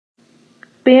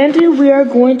Bandu, we are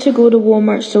going to go to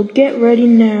Walmart, so get ready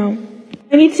now.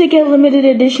 I need to get limited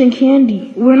edition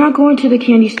candy. We're not going to the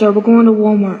candy store, we're going to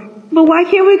Walmart. But why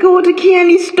can't we go to the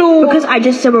candy store? Because I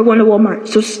just said we're going to Walmart,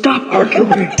 so stop arguing.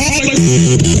 We're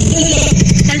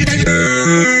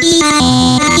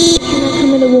not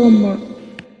coming to Walmart.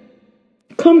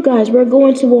 Come guys, we're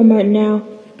going to Walmart now.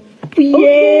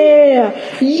 Yeah!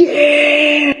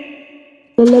 Yeah!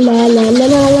 La la la la la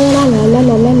la la la la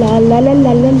la la la la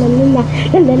la la la.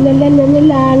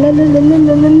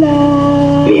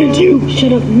 Bandu,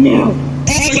 shut up now.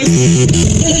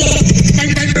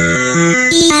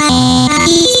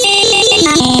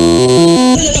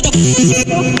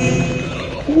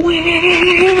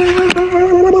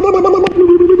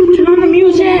 Turn on the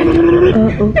music.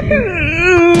 Okay.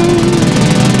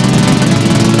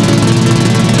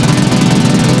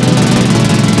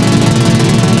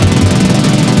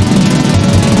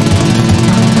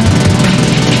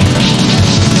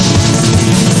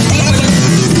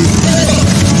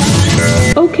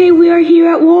 Okay, we are here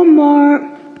at Walmart.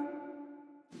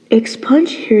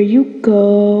 Punch, here you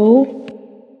go.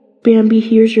 Bambi,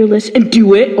 here's your list, and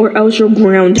do it, or else you're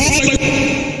grounded.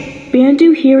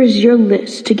 Bandu, here is your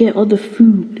list to get all the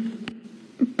food.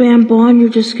 Bambon, you're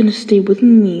just gonna stay with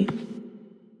me.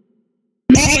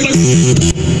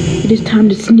 It is time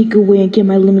to sneak away and get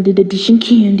my limited edition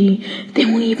candy. They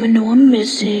won't even know I'm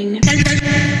missing.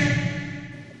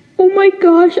 Oh my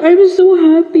gosh, I'm so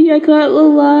happy I got the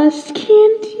last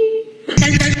candy. I'm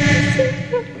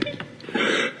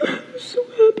so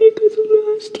happy I got the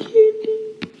last candy.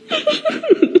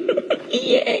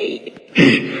 Yay.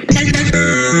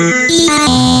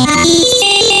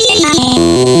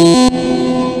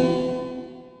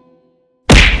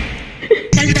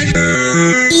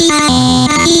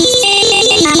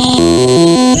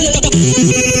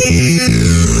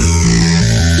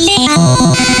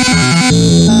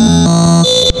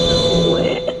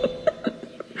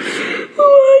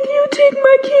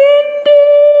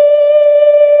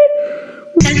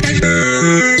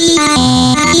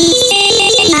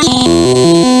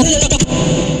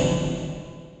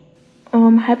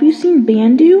 Have you seen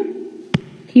Bandu?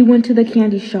 He went to the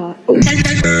candy shop. Oh.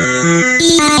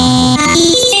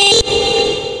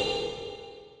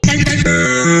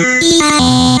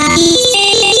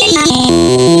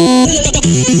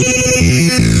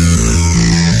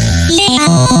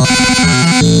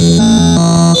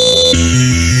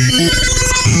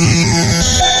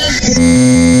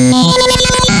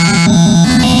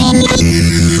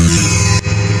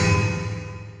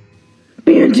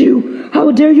 Bandu,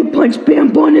 how dare you punch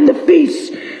Bambon in the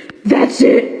face? That's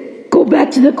it. Go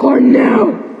back to the car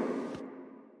now.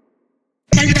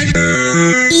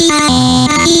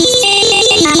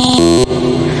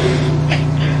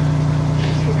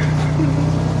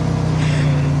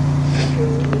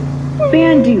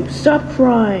 Bandu, stop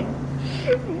crying.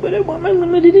 But I want my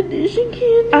limited edition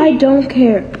candy. I don't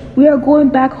care. We are going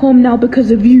back home now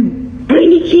because of you. I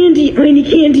need candy, I need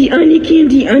candy, I need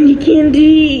candy, I need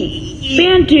candy.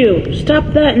 Bandu, stop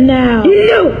that now.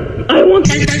 No, I want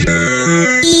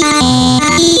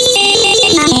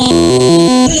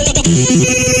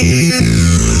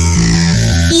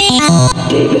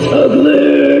David's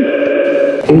ugly.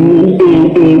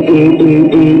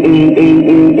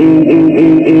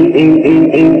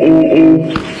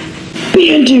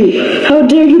 Bandu, how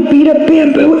dare you beat up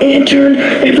Bamboo and turn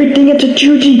everything into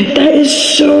Juji? That is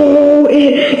so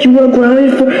it. You are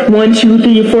grounded for 1, 2,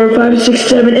 3, 4, 5, 6,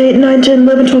 7, 8, 9, 10,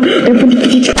 11, 12, 13, 14,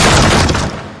 15.